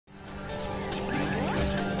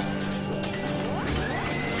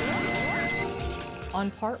on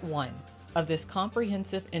part 1 of this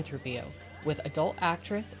comprehensive interview with adult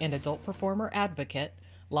actress and adult performer advocate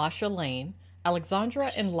Lasha Lane,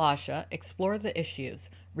 Alexandra and Lasha explore the issues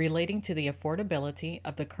relating to the affordability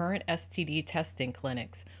of the current STD testing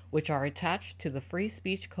clinics, which are attached to the Free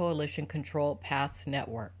Speech Coalition Control Pass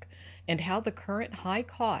network, and how the current high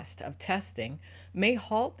cost of testing may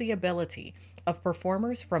halt the ability of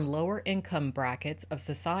performers from lower income brackets of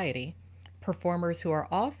society, performers who are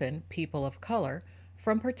often people of color,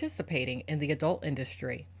 from participating in the adult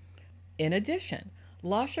industry. In addition,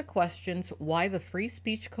 Lasha questions why the Free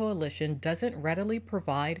Speech Coalition doesn't readily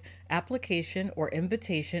provide application or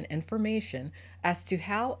invitation information as to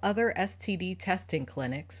how other STD testing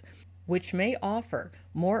clinics, which may offer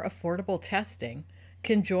more affordable testing,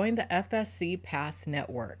 can join the FSC Pass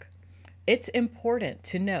network. It's important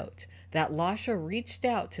to note that Lasha reached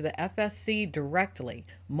out to the FSC directly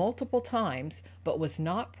multiple times but was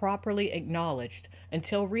not properly acknowledged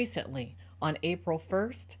until recently on April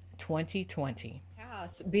 1st, 2020.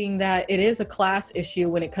 Pass, being that it is a class issue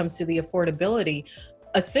when it comes to the affordability,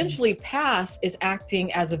 essentially Pass is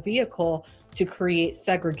acting as a vehicle to create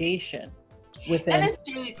segregation within. Not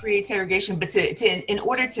necessarily create segregation, but in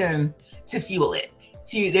order to fuel it.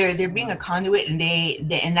 They're being a conduit,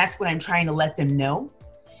 and that's what I'm trying to let them know.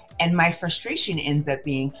 And my frustration ends up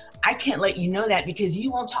being, I can't let you know that because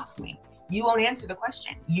you won't talk to me. You won't answer the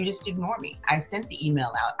question. You just ignore me. I sent the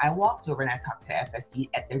email out. I walked over and I talked to FSC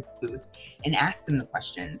at their booth and asked them the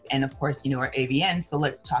questions. And of course, we're AVN, so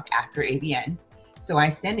let's talk after AVN. So I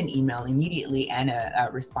send an email immediately and a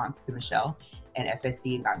response to Michelle and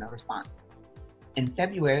FSC and got no response. In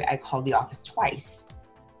February, I called the office twice,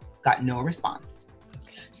 got no response.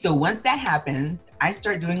 So once that happens, I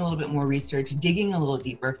start doing a little bit more research, digging a little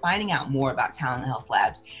deeper, finding out more about Talent Health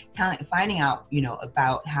Labs, finding out,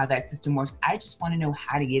 about how that system works. I just want to know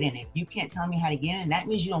how to get in. If you can't tell me how to get in, that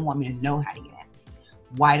means you don't want me to know how to get in.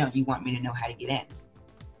 Why don't you want me to know how to get in?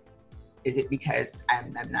 Is it because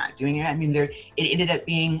I'm not doing it? I mean, it ended up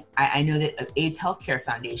being, I know that AIDS Healthcare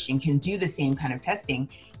Foundation can do the same kind of testing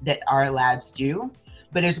that our labs do,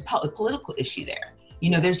 but there's a political issue there.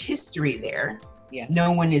 There's history there. Yeah.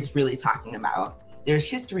 No one is really talking about. There's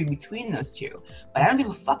history between those two, but I don't give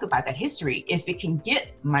a fuck about that history if it can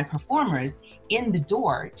get my performers in the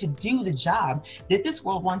door to do the job that this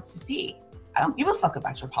world wants to see. I don't give a fuck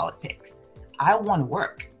about your politics. I want to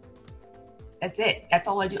work. That's it. That's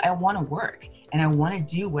all I do. I want to work, and I want to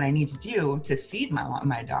do what I need to do to feed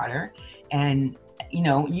my daughter. And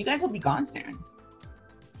you guys will be gone soon.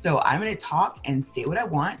 So I'm going to talk and say what I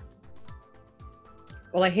want.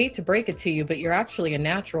 Well, I hate to break it to you, but you're actually a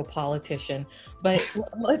natural politician. But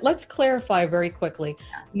let's clarify very quickly.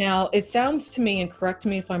 Now, it sounds to me, and correct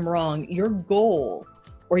me if I'm wrong, your goal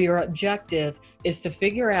or your objective is to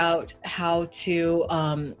figure out how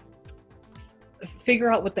to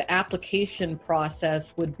figure out what the application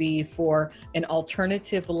process would be for an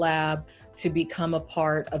alternative lab to become a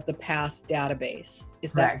part of the PASS database.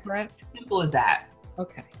 Is that correct? Simple as that.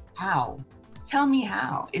 Okay. How? Tell me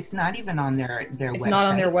how. It's not even on their website. It's not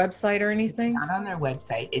on their website or anything? Not on their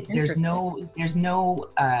website. There's no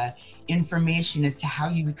information as to how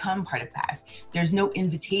you become part of PASS. There's no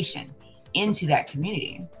invitation into that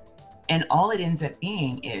community. And all it ends up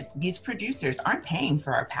being is these producers aren't paying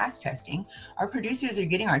for our PASS testing. Our producers are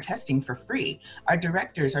getting our testing for free. Our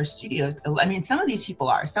directors, our studios, I mean, some of these people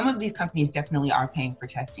are. Some of these companies definitely are paying for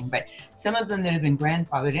testing, but some of them that have been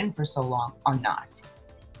grandfathered in for so long are not.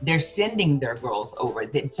 They're sending their girls over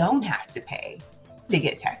that don't have to pay to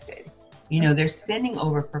get tested. They're sending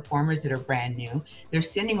over performers that are brand new. They're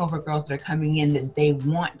sending over girls that are coming in that they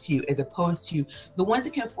want to, as opposed to the ones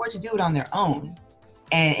that can afford to do it on their own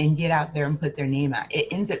and get out there and put their name out. It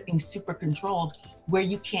ends up being super controlled where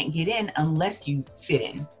you can't get in unless you fit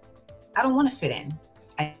in. I don't want to fit in.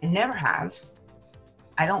 I never have.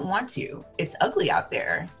 I don't want to. It's ugly out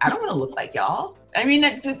there. I don't want to look like y'all. I mean,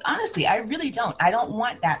 honestly, I really don't. I don't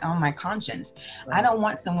want that on my conscience. Right. I don't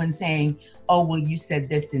want someone saying, "Oh, well, you said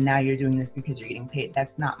this, and now you're doing this because you're getting paid."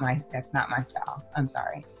 That's not my style. I'm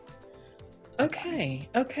sorry.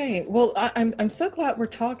 Okay. Well, I'm so glad we're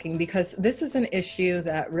talking because this is an issue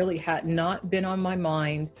that really had not been on my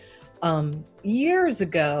mind. Years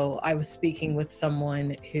ago, I was speaking with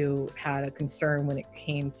someone who had a concern when it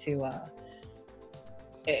came to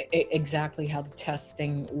exactly how the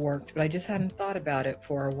testing worked, but I just hadn't thought about it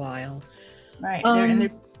for a while. Right. And there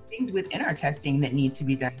are things within our testing that need to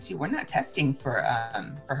be done too. We're not testing for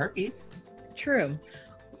herpes. True.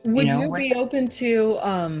 Would you be open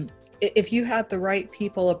to, if you had the right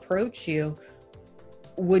people approach you,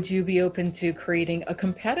 would you be open to creating a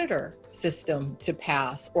competitor system to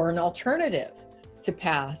PASS or an alternative to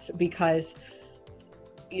pass, because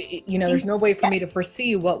you know, there's no way for me to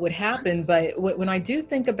foresee what would happen. But when I do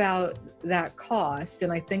think about that cost,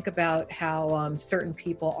 and I think about how certain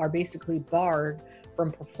people are basically barred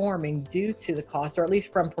from performing due to the cost, or at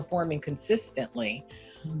least from performing consistently,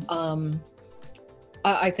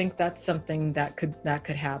 I think that's something that could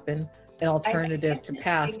happen, an alternative to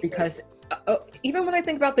pass. Because even when I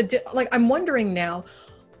think about I'm wondering now,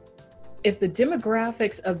 if the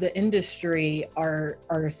demographics of the industry are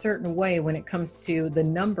a certain way when it comes to the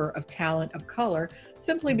number of talent of color,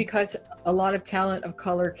 simply because a lot of talent of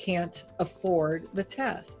color can't afford the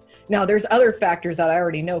test. Now, there's other factors that I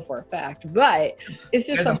already know for a fact, but it's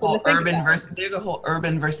just something to think about. There's a whole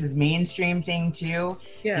urban versus mainstream thing too.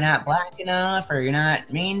 Yeah. You're not Black enough, or you're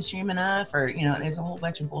not mainstream enough, or, you know, there's a whole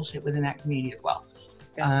bunch of bullshit within that community as well.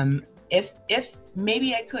 Yeah. If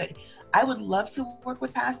maybe I would love to work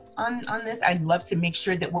with PASS on this. I'd love to make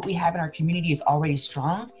sure that what we have in our community is already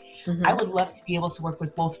strong. I would love to be able to work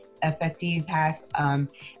with both FSC, PASS,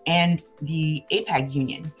 and the APAG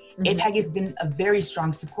union. APAG has been a very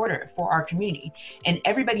strong supporter for our community, and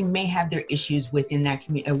everybody may have their issues within that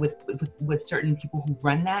community with certain people who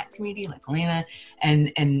run that community, like Elena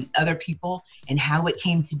and other people, and how it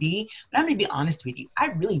came to be. But I'm gonna be honest with you, I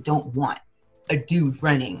really don't want a dude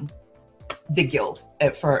running the guild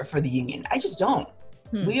for the union. I just don't.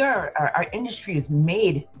 Our industry is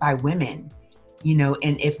made by women, you know,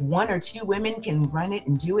 and if one or two women can run it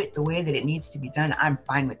and do it the way that it needs to be done, I'm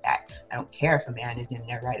fine with that. I don't care if a man is in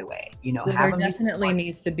there right away, you know. Well, there definitely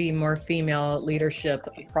needs to be more female leadership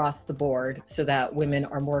across the board, so that women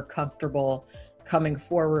are more comfortable coming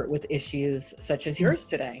forward with issues such as yours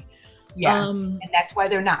today. Yeah, and that's why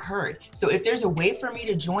they're not heard. So if there's a way for me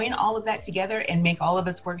to join all of that together and make all of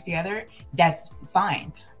us work together, that's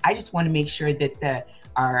fine. I just want to make sure that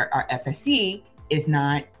our FSC is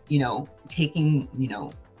not, you know, taking, you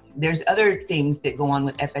know, there's other things that go on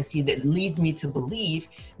with FSC that leads me to believe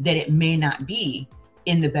that it may not be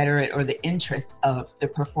in the better or the interest of the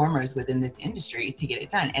performers within this industry to get it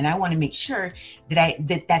done. And I want to make sure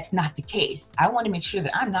that that's not the case. I want to make sure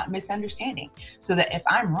that I'm not misunderstanding, so that if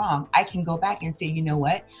I'm wrong, I can go back and say, you know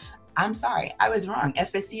what, I'm sorry, I was wrong.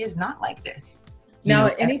 FSC is not like this. Now,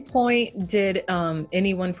 at any point, did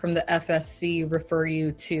anyone from the FSC refer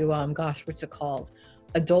you to, what's it called?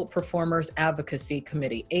 Adult Performers Advocacy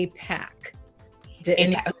Committee, APAC? So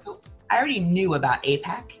I already knew about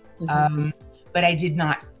APAC. But I did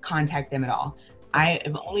not contact them at all. I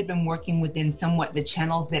have only been working within somewhat the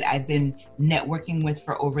channels that I've been networking with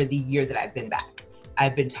for over the year that I've been back.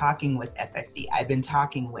 I've been talking with FSC. I've been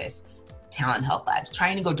talking with Talent Health Labs,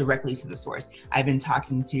 trying to go directly to the source. I've been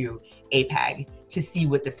talking to APAG to see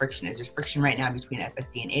what the friction is. There's friction right now between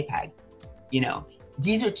FSC and APAG. You know,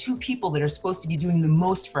 these are two people that are supposed to be doing the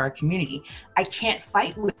most for our community. I can't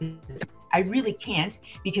fight with them. I really can't,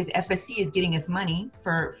 because FSC is getting us money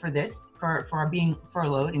for our being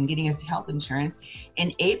furloughed and getting us health insurance.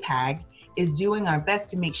 And APAG is doing our best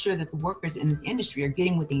to make sure that the workers in this industry are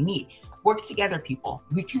getting what they need. Work together, people.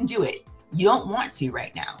 We can do it. You don't want to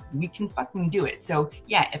right now. We can fucking do it. So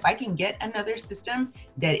yeah, if I can get another system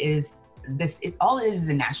that is all it is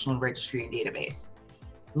a national registry and database.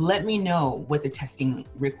 Let me know what the testing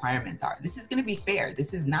requirements are. This is going to be fair.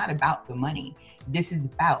 This is not about the money. This is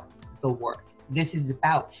about the work. This is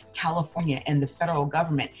about California and the federal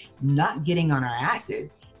government not getting on our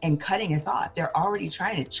asses and cutting us off. They're already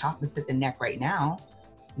trying to chop us at the neck right now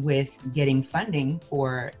with getting funding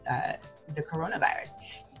for the coronavirus.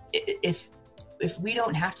 If we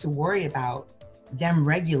don't have to worry about them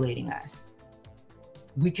regulating us,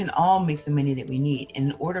 we can all make the money that we need.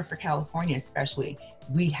 And in order for California especially,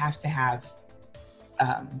 we have to have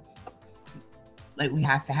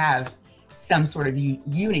some sort of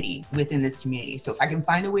unity within this community. So if I can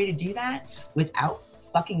find a way to do that without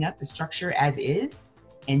fucking up the structure as is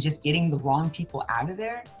and just getting the wrong people out of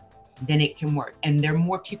there, then it can work. And there are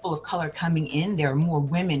more people of color coming in. There are more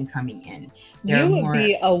women coming in. You would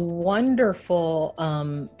be a wonderful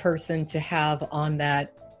person to have on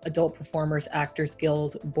that Adult Performers Actors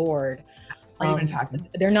Guild board.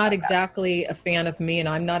 They're not exactly a fan of me, and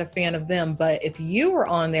I'm not a fan of them, but if you were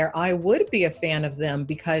on there, I would be a fan of them,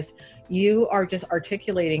 because you are just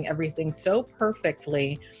articulating everything so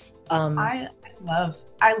perfectly. I love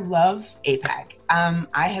APAC.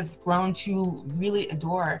 I have grown to really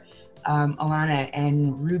adore Alana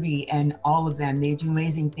and Ruby and all of them. They do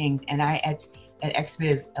amazing things. And I at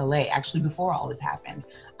XBiz LA, actually before all this happened,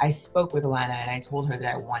 I spoke with Alana and I told her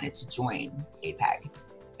that I wanted to join APAC.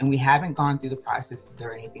 and we haven't gone through the processes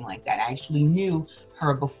or anything like that. I actually knew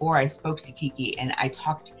her before I spoke to Kiki, and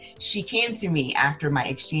she came to me after my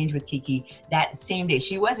exchange with Kiki that same day.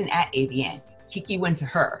 She wasn't at ABN. Kiki went to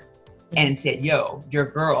her and said, yo, your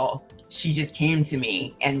girl, she just came to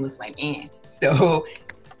me and was like, eh. So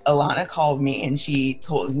Alana called me and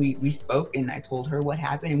we spoke, and I told her what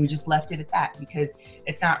happened, and we just left it at that, because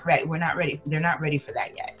it's not ready. We're not ready. They're not ready for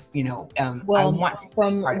that yet. Well,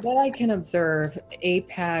 from what I can observe,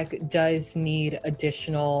 APAC does need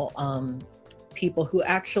additional people who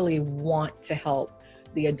actually want to help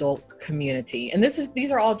the adult community. And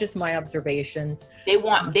these are all just my observations. She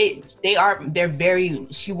wants me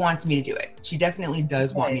to do it. She definitely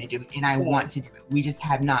does want me to do it, and I want to do it. We just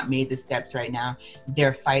have not made the steps right now.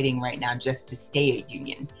 They're fighting right now just to stay a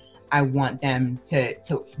union. I want them to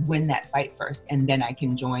win that fight first, and then I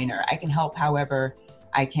can join, or I can help however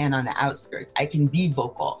I can on the outskirts. I can be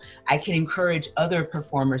vocal. I can encourage other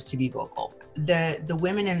performers to be vocal. The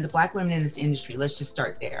women and the Black women in this industry, let's just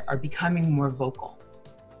start there, are becoming more vocal.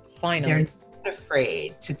 Finally. They're not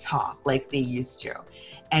afraid to talk like they used to.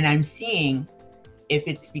 And I'm seeing, if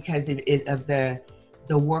it's because of the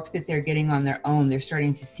work that they're getting on their own, they're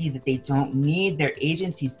starting to see that they don't need their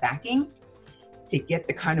agency's backing to get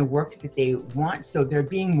the kind of work that they want. So they're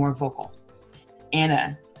being more vocal.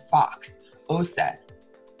 Anna, Fox, Osa,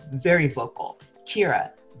 very vocal.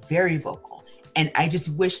 Kira, very vocal. And I just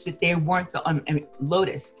wish that they weren't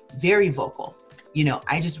Lotus, very vocal.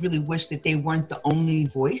 I just really wish that they weren't the only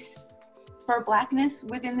voice for Blackness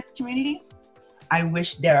within this community. I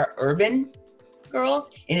wish there are urban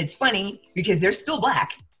girls, and it's funny because they're still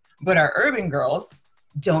Black, but our urban girls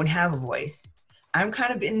don't have a voice. I'm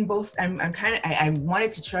kind of in both. I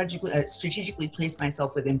wanted to strategically place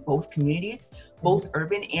myself within both communities, both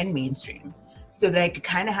urban and mainstream, so that I could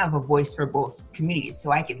kind of have a voice for both communities,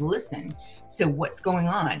 so I could listen to what's going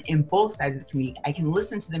on in both sides of the community. I can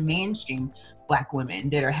listen to the mainstream Black women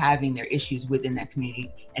that are having their issues within that community,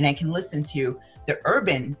 and I can listen to the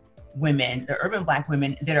urban women, the urban Black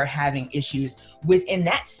women that are having issues within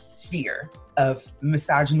that sphere of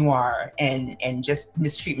misogynoir and just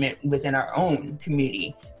mistreatment within our own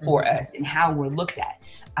community for us and how we're looked at.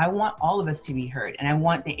 I want all of us to be heard, and I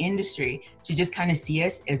want the industry to just kind of see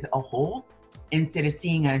us as a whole, instead of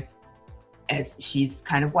seeing us as she's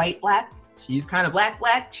kind of white Black, she's kind of Black,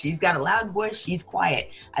 she's got a loud voice, she's quiet.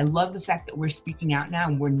 I love the fact that we're speaking out now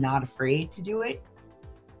and we're not afraid to do it.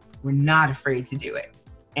 We're not afraid to do it.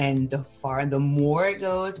 And the more it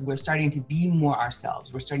goes, we're starting to be more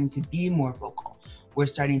ourselves. We're starting to be more vocal. We're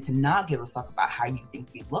starting to not give a fuck about how you think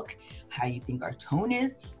we look, how you think our tone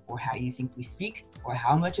is, or how you think we speak, or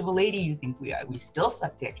how much of a lady you think we are. We still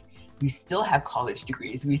suck dick. We still have college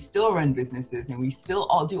degrees. We still run businesses, and we still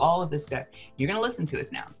all do all of this stuff. You're gonna listen to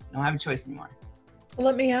us now. You don't have a choice anymore.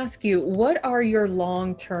 Let me ask you, what are your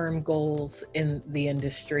long-term goals in the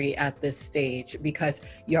industry at this stage? Because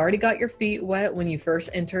you already got your feet wet when you first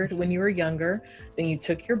entered when you were younger, then you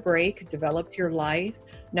took your break, developed your life.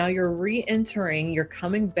 Now you're re-entering, you're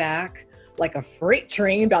coming back like a freight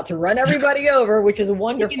train about to run everybody over, which is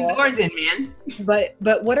wonderful. Kicking doors in, man.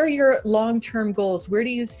 But what are your long-term goals? Where do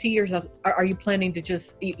you see yourself? Are you planning to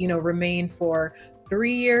just, remain for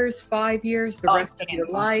 3 years, 5 years, the rest of your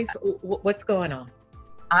life? What's going on?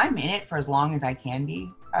 I'm in it for as long as I can be.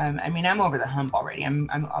 I'm over the hump already.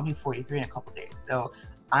 I'll be 43 in a couple days. So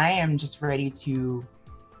I am just ready to.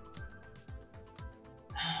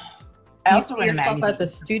 I also see yourself as a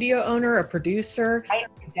studio owner, a producer,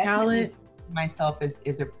 talent. Myself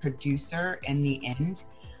as a producer in the end.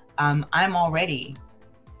 I'm already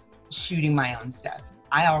shooting my own stuff.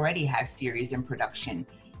 I already have series in production.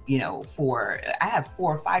 I have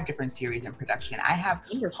 4 or 5 different series in production. I have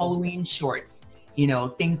Halloween shorts.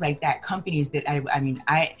 Things like that. Companies that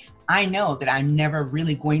I know that I'm never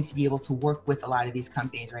really going to be able to work with a lot of these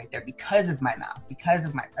companies right there because of my mouth, because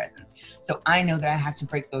of my presence. So I know that I have to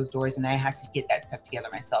break those doors and I have to get that stuff together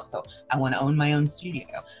myself. So I want to own my own studio.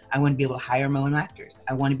 I want to be able to hire my own actors.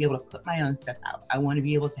 I want to be able to put my own stuff out. I want to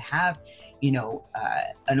be able to have,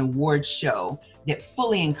 an award show that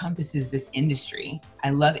fully encompasses this industry. I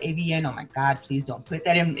love ABN. Oh my God, please don't put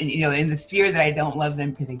that in the sphere that I don't love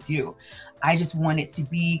them, because I do. I just want it to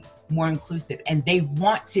be more inclusive, and they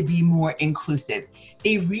want to be more inclusive.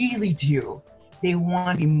 They really do. They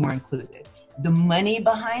want to be more inclusive. The money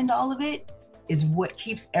behind all of it is what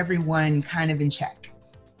keeps everyone kind of in check.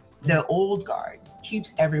 The old guard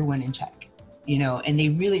keeps everyone in check, and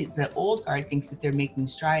the old guard thinks that they're making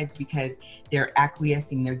strides because they're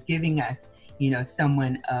acquiescing, they're giving us,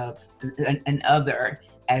 someone of an other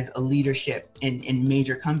as a leadership in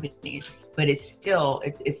major companies. But it's still,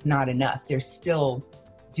 it's not enough. There's still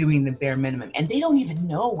doing the bare minimum, and they don't even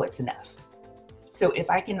know what's enough. So if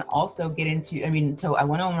I can also get into, so I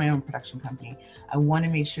want to own my own production company. I want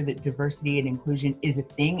to make sure that diversity and inclusion is a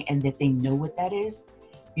thing and that they know what that is.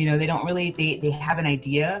 You know, they don't really, they have an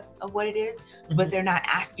idea of what it is, but they're not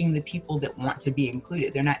asking the people that want to be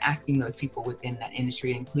included. They're not asking those people within that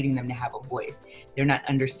industry and including them to have a voice. They're not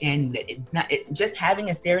understanding that just having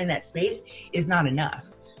us there in that space is not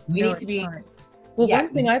enough. We need to be. Well,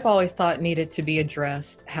 one thing I've always thought needed to be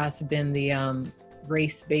addressed has been the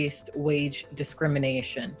race-based wage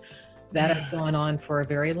discrimination. That has gone on for a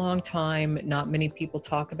very long time. Not many people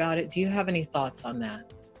talk about it. Do you have any thoughts on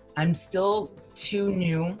that? I'm still too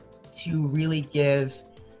new to really give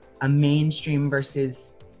a mainstream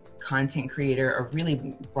versus content creator a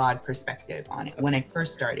really broad perspective on it. When I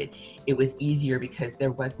first started, it was easier because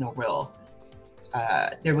there was no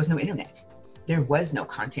internet. There was no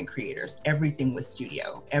content creators. Everything was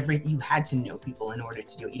studio. You had to know people in order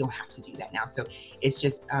to do it. You don't have to do that now. So it's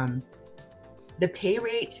just, the pay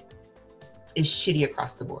rate is shitty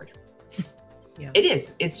across the board. Yeah. It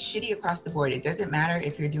is. It's shitty across the board. It doesn't matter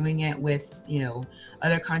if you're doing it with,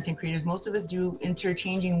 other content creators. Most of us do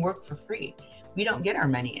interchanging work for free. We don't get our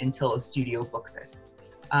money until a studio books us.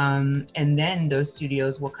 And then those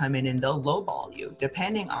studios will come in and they'll lowball you,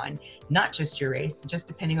 depending on not just your race, just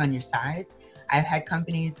depending on your size. I've had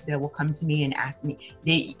companies that will come to me and ask me,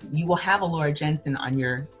 you will have a Laura Jensen on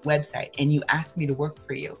your website and you ask me to work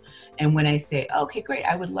for you. And when I say, okay, great,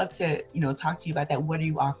 I would love to, talk to you about that. What are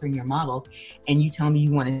you offering your models? And you tell me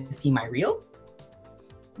you want to see my reel?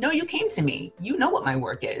 No, you came to me. You know what my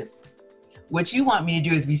work is. What you want me to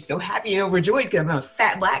do is be so happy and overjoyed because I'm a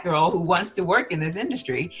fat Black girl who wants to work in this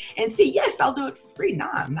industry and say, yes, I'll do it for free. No,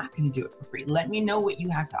 I'm not going to do it for free. Let me know what you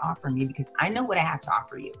have to offer me because I know what I have to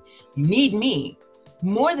offer you. You need me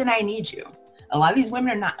more than I need you. A lot of these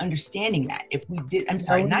women are not understanding that. Not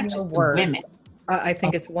just the women. I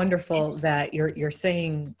think it's wonderful that you're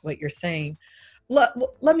saying what you're saying.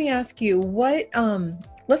 Let me ask you,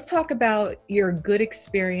 let's talk about your good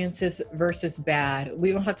experiences versus bad.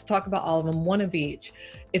 We don't have to talk about all of them, one of each.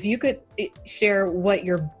 If you could share what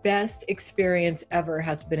your best experience ever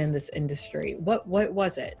has been in this industry, what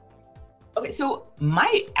was it? Okay, so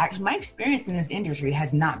my experience in this industry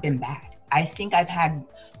has not been bad. I think I've had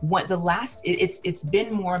it's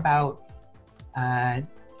been more about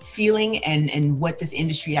feeling and what this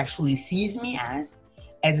industry actually sees me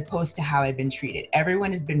as opposed to how I've been treated.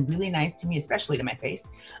 Everyone has been really nice to me, especially to my face.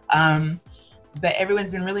 But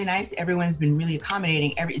everyone's been really nice. Everyone's been really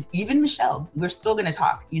accommodating. Even Michelle, we're still gonna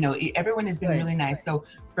talk. Everyone has been really nice. So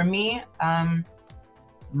for me,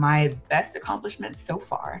 my best accomplishment so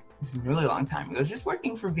far, this is a really long time ago, was just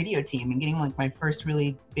working for Video Team and getting my first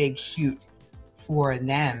really big shoot for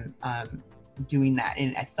them, doing that.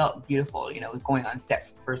 And I felt beautiful, going on set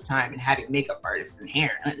for the first time and having makeup artists and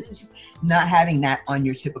hair. It's just not having that on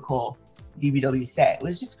your typical BBW set. It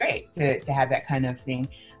was just great to have that kind of thing.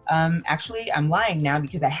 Actually, I'm lying now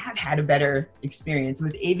because I have had a better experience. It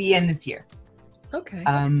was AVN this year. Okay.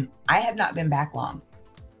 I have not been back long.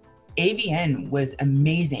 AVN was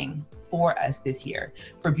amazing for us this year.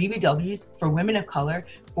 For BBWs, for women of color,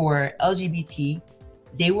 for LGBT,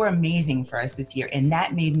 they were amazing for us this year. And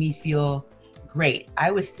that made me feel great. I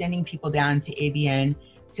was sending people down to AVN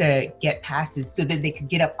to get passes so that they could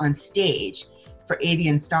get up on stage for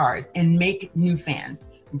AVN stars and make new fans,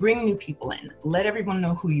 bring new people in, let everyone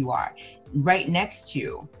know who you are. Right next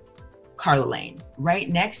to Carla Lane, right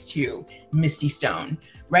next to Misty Stone,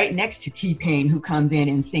 right next to T-Pain, who comes in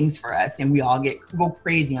and sings for us and we all go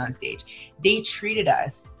crazy on stage. They treated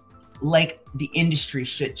us like the industry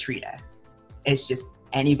should treat us. It's just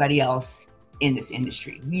anybody else in this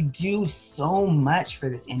industry. We do so much for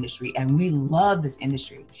this industry and we love this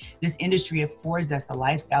industry. This industry affords us a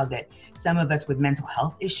lifestyle that some of us with mental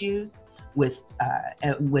health issues, with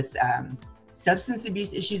substance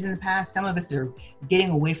abuse issues in the past, some of us that are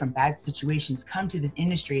getting away from bad situations come to this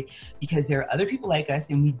industry because there are other people like us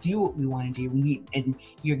and we do what we want to do and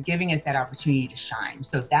you're giving us that opportunity to shine.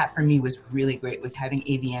 So that for me was really great, was having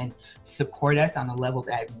AVN support us on a level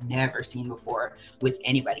that I've never seen before with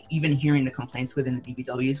anybody. Even hearing the complaints within the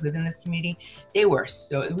BBWs within this community, they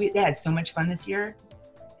had so much fun this year.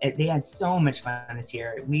 They had so much fun this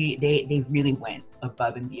year. They really went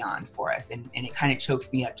above and beyond for us, and it kind of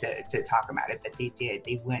chokes me up to talk about it, but they did.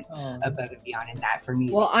 They went above and beyond, and that for me.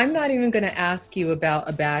 Well, I'm not even going to ask you about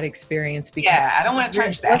a bad experience because I don't want to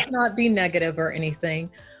touch that. Let's not be negative or anything.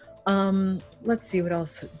 Let's see what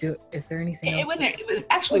else. Is there anything? It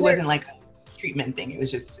wasn't like a treatment thing. It was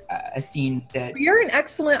just a scene that. You're an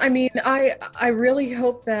excellent. I mean, I really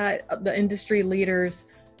hope that the industry leaders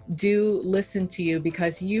do listen to you,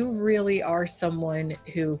 because you really are someone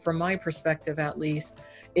who, from my perspective at least,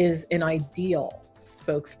 is an ideal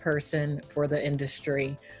spokesperson for the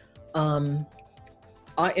industry. And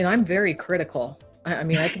I'm very critical. I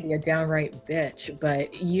mean, I can be a downright bitch,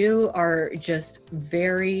 but you are just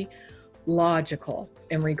very logical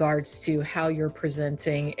in regards to how you're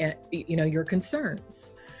presenting, your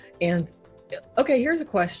concerns. And okay, here's a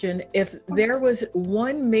question. If there was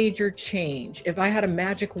one major change, if I had a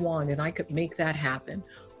magic wand and I could make that happen,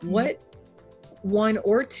 what one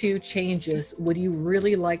or two changes would you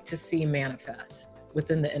really like to see manifest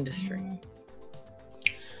within the industry?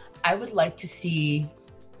 I would like to see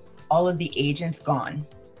all of the agents gone.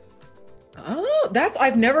 Oh,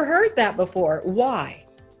 I've never heard that before. Why?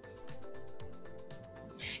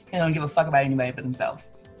 They don't give a fuck about anybody but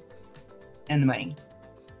themselves and the money.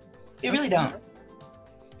 They really don't.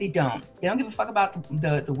 They don't. They don't give a fuck about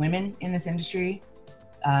the women in this industry.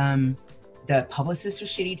 The publicists are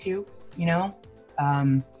shitty too,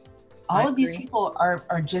 all of these people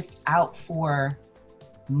are just out for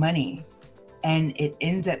money. And it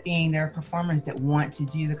ends up being their performers that want to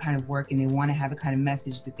do the kind of work and they want to have the kind of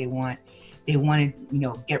message that they want. They want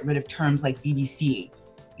to, get rid of terms like BBC,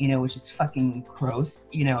 which is fucking gross.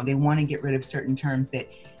 They want to get rid of certain terms that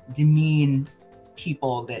demean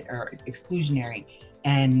people, that are exclusionary.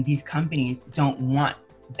 And these companies don't want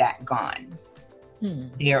that gone.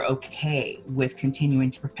 They are okay with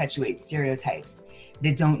continuing to perpetuate stereotypes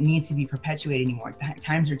that don't need to be perpetuated anymore.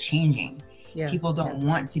 Times are changing. Yes. People don't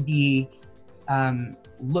want to be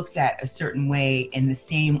looked at a certain way in the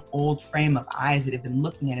same old frame of eyes that have been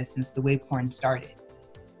looking at us since the way porn started.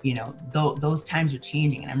 Those times are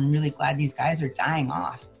changing, and I'm really glad these guys are dying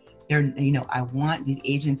off. I want these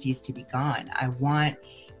agencies to be gone. I want,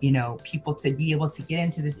 people to be able to get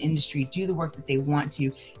into this industry, do the work that they want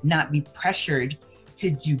to, not be pressured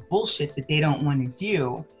to do bullshit that they don't want to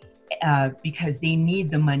do because they need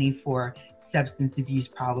the money for substance abuse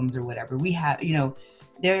problems or whatever. We have,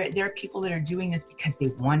 there are people that are doing this because they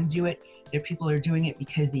want to do it. There are people that are doing it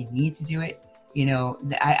because they need to do it.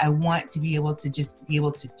 I want to be able to just be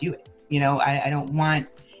able to do it. I don't want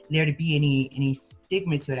there to be any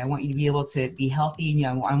stigma to it. I want you to be able to be healthy.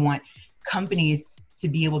 I want companies to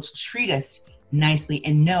be able to treat us nicely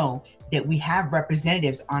and know that we have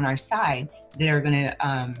representatives on our side that are gonna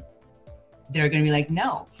be like,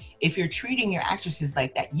 no, if you're treating your actresses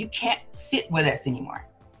like that, you can't sit with us anymore.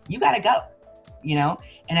 You gotta go.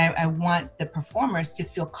 And I want the performers to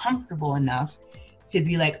feel comfortable enough to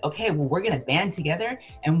be like, okay, well, we're going to band together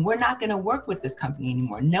and we're not going to work with this company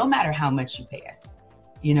anymore, no matter how much you pay us,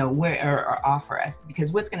 or offer us.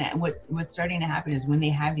 Because what's starting to happen is when they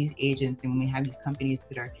have these agents and when we have these companies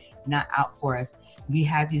that are not out for us, we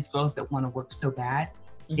have these girls that want to work so bad,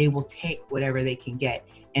 they will take whatever they can get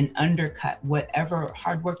and undercut whatever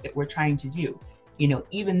hard work that we're trying to do.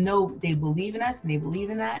 Even though they believe in us and they believe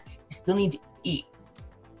in that, they still need to eat,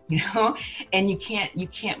 and you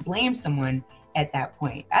can't blame someone at that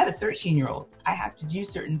point. I have a 13-year-old. I have to do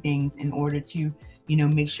certain things in order to,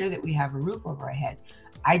 make sure that we have a roof over our head.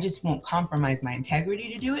 I just won't compromise my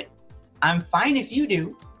integrity to do it. I'm fine if you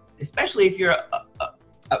do, especially if you're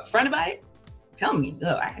upfront about it. Tell me,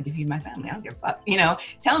 look, I have to feed my family. I don't give a fuck.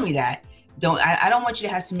 Tell me that. I don't want you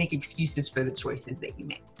to have to make excuses for the choices that you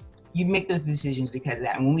make. You make those decisions because of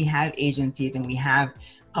that. And when we have agencies and we have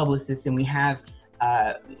publicists and we have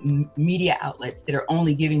media outlets that are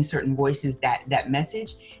only giving certain voices that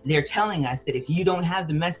message, they're telling us that if you don't have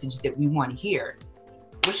the message that we want to hear,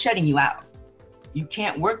 we're shutting you out. You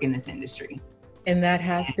can't work in this industry. And that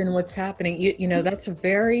has been what's happening. That's a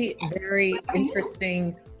very, very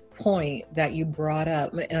interesting point that you brought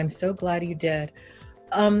up. And I'm so glad you did.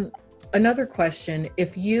 Another question,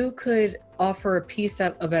 if you could offer a piece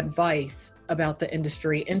of advice about the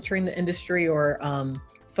industry, entering the industry or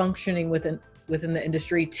functioning within the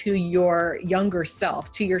industry to your younger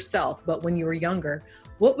self, to yourself, but when you were younger,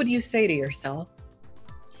 what would you say to yourself?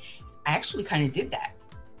 I actually kind of did that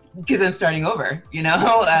because I'm starting over, I don't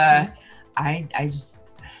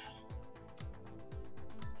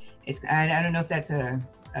know if that's a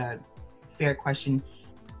fair question.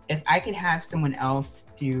 If I could have someone else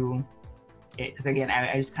do it, because again,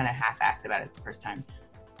 I just kind of half-assed about it the first time.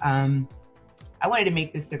 I wanted to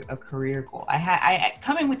make this a career goal. I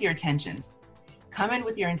come in with your intentions. Come in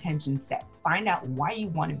with your intention set. Find out why you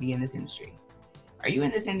want to be in this industry. Are you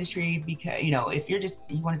in this industry because, if you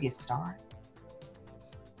want to be a star?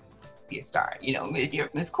 Be a star.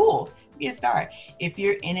 It's cool. Be a star. If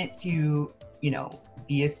you're in it to,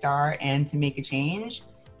 be a star and to make a change,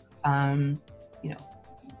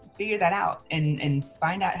 figure that out and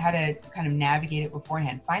find out how to kind of navigate it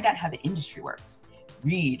beforehand. Find out how the industry works.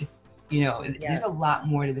 Read, there's a lot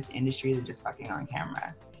more to this industry than just fucking on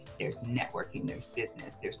camera. There's networking, there's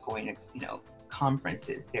business, there's going to,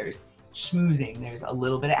 conferences, there's schmoozing, there's a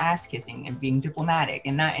little bit of ass kissing and being diplomatic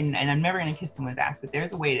and I'm never going to kiss someone's ass, but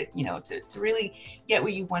there's a way to really get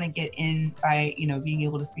where you want to get in by, being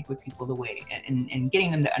able to speak with people the way and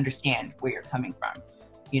getting them to understand where you're coming from,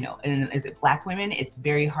 and as Black women, it's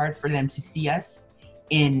very hard for them to see us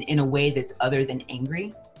in a way that's other than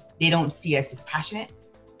angry. They don't see us as passionate.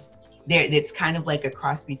 It's kind of like a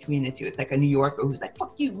cross between the two. It's like a New Yorker who's like,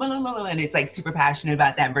 fuck you, blah, blah, blah, and it's like super passionate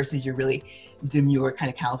about that versus you're really demure kind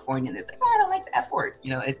of Californian that's like, oh, I don't like the F word.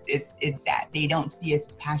 It's that. They don't see us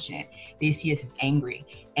as passionate. They see us as angry.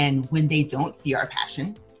 And when they don't see our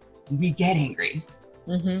passion, we get angry.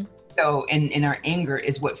 Mm-hmm. So, and our anger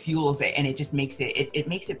is what fuels it. And it just makes it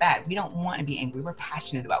makes it bad. We don't want to be angry. We're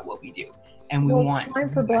passionate about what we do. And we want. It's time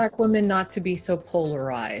for Black women not to be so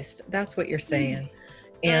polarized. That's what you're saying.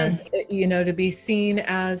 And, to be seen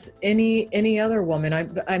as any other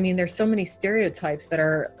woman. I mean, there's so many stereotypes that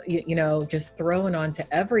are, just thrown onto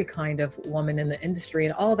every kind of woman in the industry,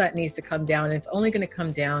 and all that needs to come down. And it's only going to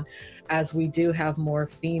come down as we do have more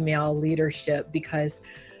female leadership, because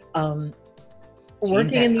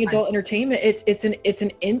working in the adult entertainment, it's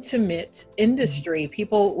an intimate industry.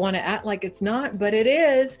 People want to act like it's not, but it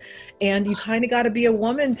is. And you kind of got to be a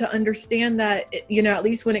woman to understand that, at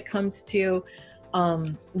least when it comes to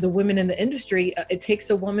the women in the industry, it takes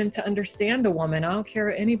a woman to understand a woman. I don't care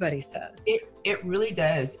what anybody says. It really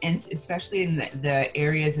does. And especially in the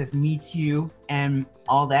areas of Me Too and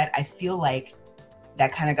all that, I feel like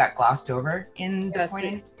that kind of got glossed over in the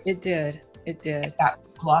point. It did. It got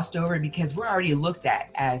glossed over because we're already looked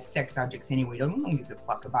at as sex objects anyway. No one gives a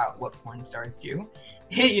fuck about what porn stars do.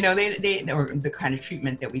 They or the kind of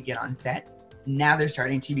treatment that we get on set. Now they're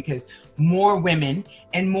starting to, because more women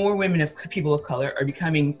of people of color are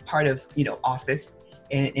becoming part of, office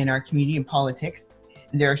in our community and politics.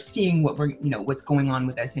 They're seeing what what's going on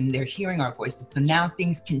with us, and they're hearing our voices. So now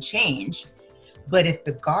things can change. But if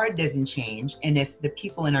the guard doesn't change, and if the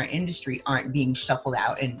people in our industry aren't being shuffled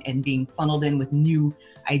out and being funneled in with new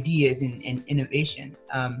ideas and innovation,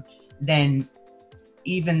 then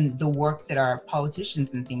even the work that our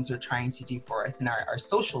politicians and things are trying to do for us and our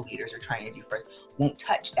social leaders are trying to do for us won't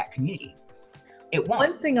touch that community. It won't.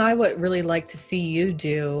 One thing I would really like to see you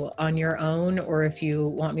do on your own, or if you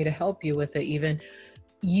want me to help you with it even,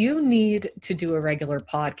 you need to do a regular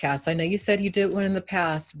podcast. I know you said you did one in the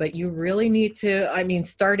past, but you really need to,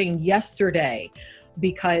 starting yesterday,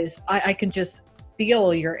 because I can just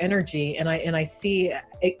feel your energy, and I see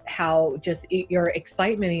how just your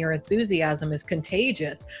excitement and your enthusiasm is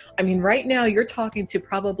contagious. Right now you're talking to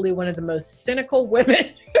probably one of the most cynical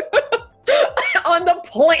women on the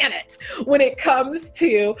planet when it comes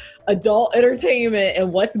to adult entertainment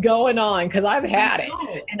and what's going on, because I've had it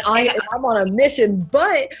and I'm on a mission.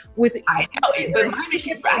 But I had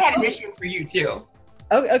a mission for you too.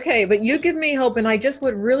 Okay, but you give me hope, and I just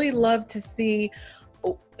would really love to see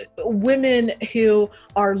women who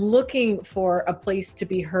are looking for a place to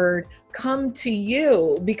be heard come to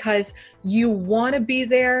you, because you want to be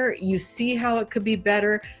there. You see how it could be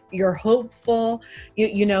better. You're hopeful.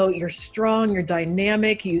 You're strong. You're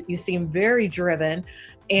dynamic. You seem very driven,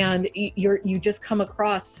 and you just come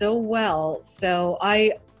across so well. So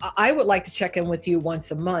I would like to check in with you once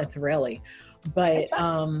a month, really, but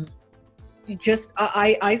I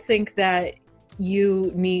think that you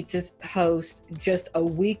need to host just a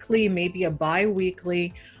weekly, maybe a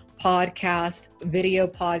bi-weekly video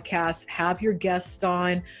podcast, have your guests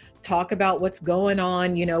on, talk about what's going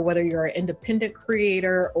on, whether you're an independent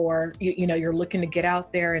creator or, you're looking to get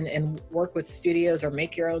out there and work with studios or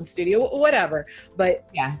make your own studio, whatever. But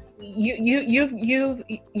yeah,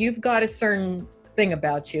 you've got a certain thing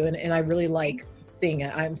about you, and I really like seeing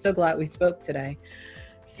it. I'm so glad we spoke today.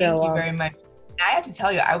 So, thank you very much. I have to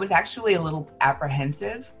tell you, I was actually a little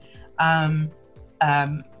apprehensive. I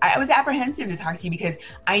was apprehensive to talk to you because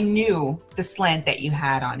I knew the slant that you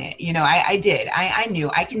had on it. I did. I knew.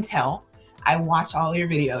 I can tell. I watch all your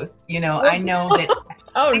videos. I know that.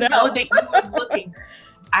 Oh no!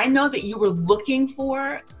 I know that you were looking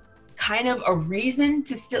for kind of a reason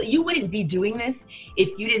to still. You wouldn't be doing this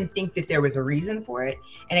if you didn't think that there was a reason for it.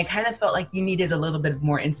 And it kind of felt like you needed a little bit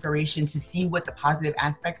more inspiration to see what the positive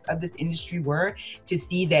aspects of this industry were, to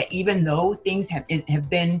see that even though things have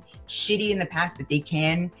been shitty in the past, that they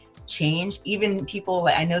can change. Even people,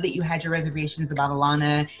 I know that you had your reservations about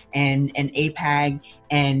Alana and APAG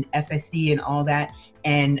and FSC and all that.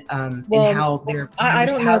 and how they're. I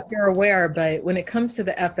don't know if you're aware, but when it comes to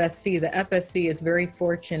the FSC is very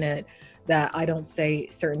fortunate that I don't say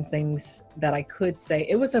certain things that I could say.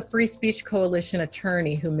 It was a Free Speech Coalition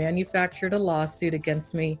attorney who manufactured a lawsuit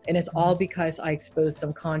against me, and it's all because I exposed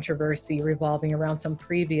some controversy revolving around some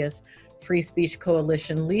previous Free Speech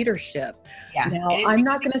Coalition leadership. Yeah. Now, I'm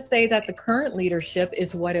not going to say that the current leadership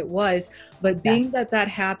is what it was, but being that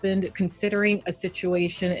happened, considering a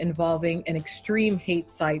situation involving an extreme hate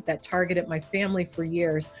site that targeted my family for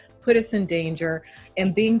years, put us in danger,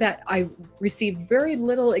 and being that I received very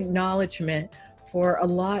little acknowledgement for a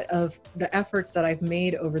lot of the efforts that I've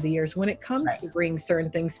made over the years when it comes to bringing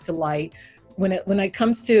certain things to light, when it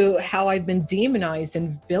comes to how I've been demonized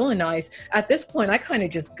and villainized, at this point, I kind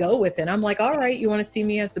of just go with it. I'm like, all right, you want to see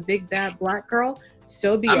me as the big bad black girl?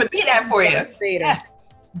 So be it. I'm going to be that for you. Yeah.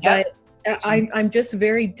 But I'm just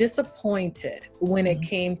very disappointed when it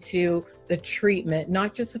came to the treatment,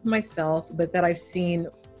 not just of myself, but that I've seen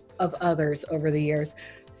of others over the years.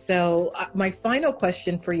 So my final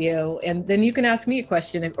question for you, and then you can ask me a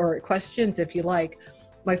question or questions if you like.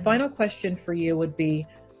 My final question for you would be,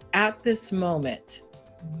 at this moment,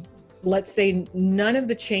 let's say none of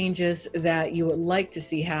the changes that you would like to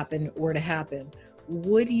see happen were to happen,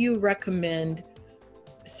 would you recommend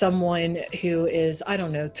someone who is, I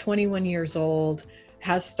don't know, 21 years old,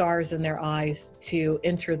 has stars in their eyes to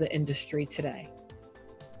enter the industry today?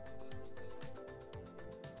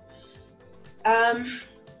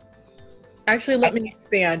 Actually, let me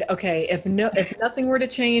expand. Okay, if nothing were to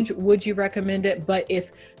change, would you recommend it? But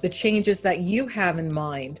if the changes that you have in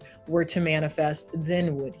mind were to manifest,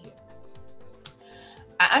 then would you?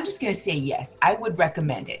 I'm just going to say yes. I would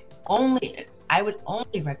recommend it. I would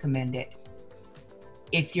only recommend it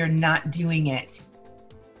if you're not doing it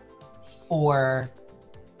for.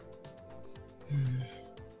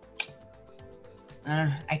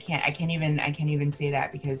 I can't even say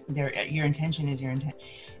that, because your intention is your intent.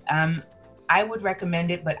 I would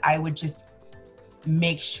recommend it, but I would just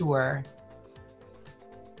make sure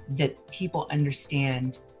that people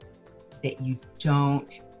understand that you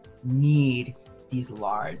don't need these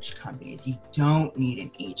large companies. You don't need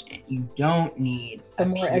an agent. You don't need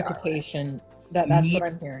more education. That's what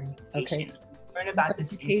I'm hearing. Okay. Learn about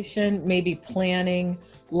this education, maybe planning,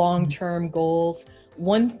 long-term goals.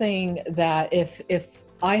 One thing that if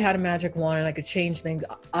I had a magic wand and I could change things,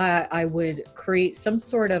 I would create some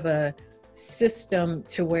sort of a system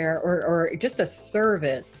to where, or just a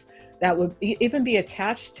service that would even be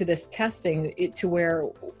attached to this testing, to where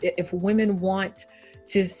if women want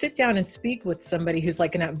to sit down and speak with somebody who's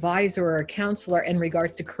like an advisor or a counselor in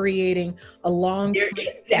regards to creating a long-term. There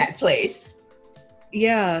is that place.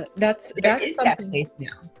 Yeah, that's something. That place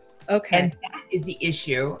now. Okay. And that is the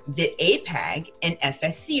issue that APAG and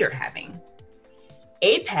FSC are having.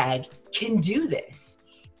 APAG can do this.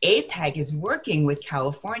 APAG is working with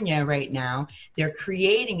California right now. They're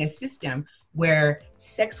creating a system where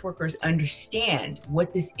sex workers understand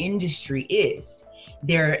what this industry is.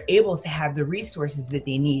 They're able to have the resources that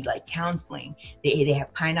they need, like counseling. They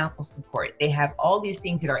have pineapple support. They have all these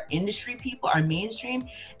things that our industry people, our mainstream,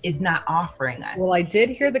 is not offering us. Well, I did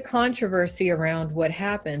hear the controversy around what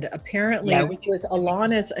happened. Apparently, this was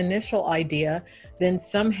Alana's initial idea. Then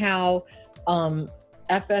somehow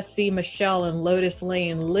FSC Michelle and Lotus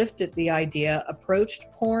Lane lifted the idea, approached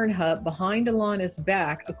Pornhub behind Alana's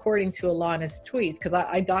back, according to Alana's tweets, because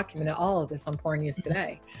I documented all of this on Porn News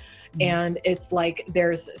Today. And it's like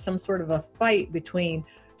there's some sort of a fight between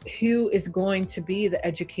who is going to be the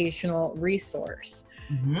educational resource.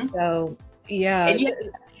 So, yeah. And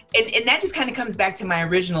that just kind of comes back to my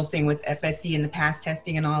original thing with FSC and the past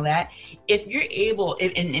testing and all that. If you're able,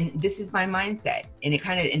 and this is my mindset, and it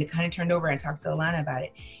kind of turned over, and I talked to Alana about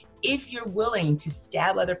it. If you're willing to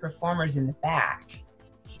stab other performers in the back,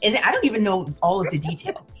 and I don't even know all of the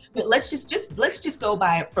details, but let's just go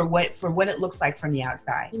by for what it looks like from the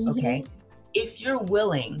outside. Okay. If you're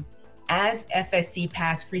willing, as FSC,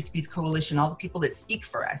 past Free Speech Coalition, all the people that speak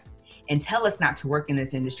for us and tell us not to work in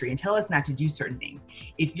this industry and tell us not to do certain things,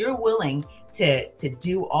 if you're willing to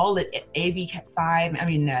do all that AB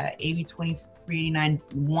 2389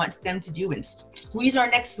 wants them to do and squeeze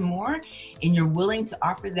our necks some more, and you're willing to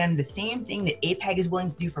offer them the same thing that APAG is willing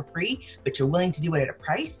to do for free, but you're willing to do it at a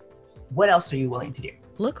price, what else are you willing to do?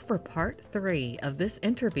 Look for part 3 of this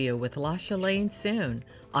interview with Lasha Lane soon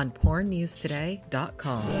on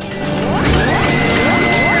pornnewstoday.com.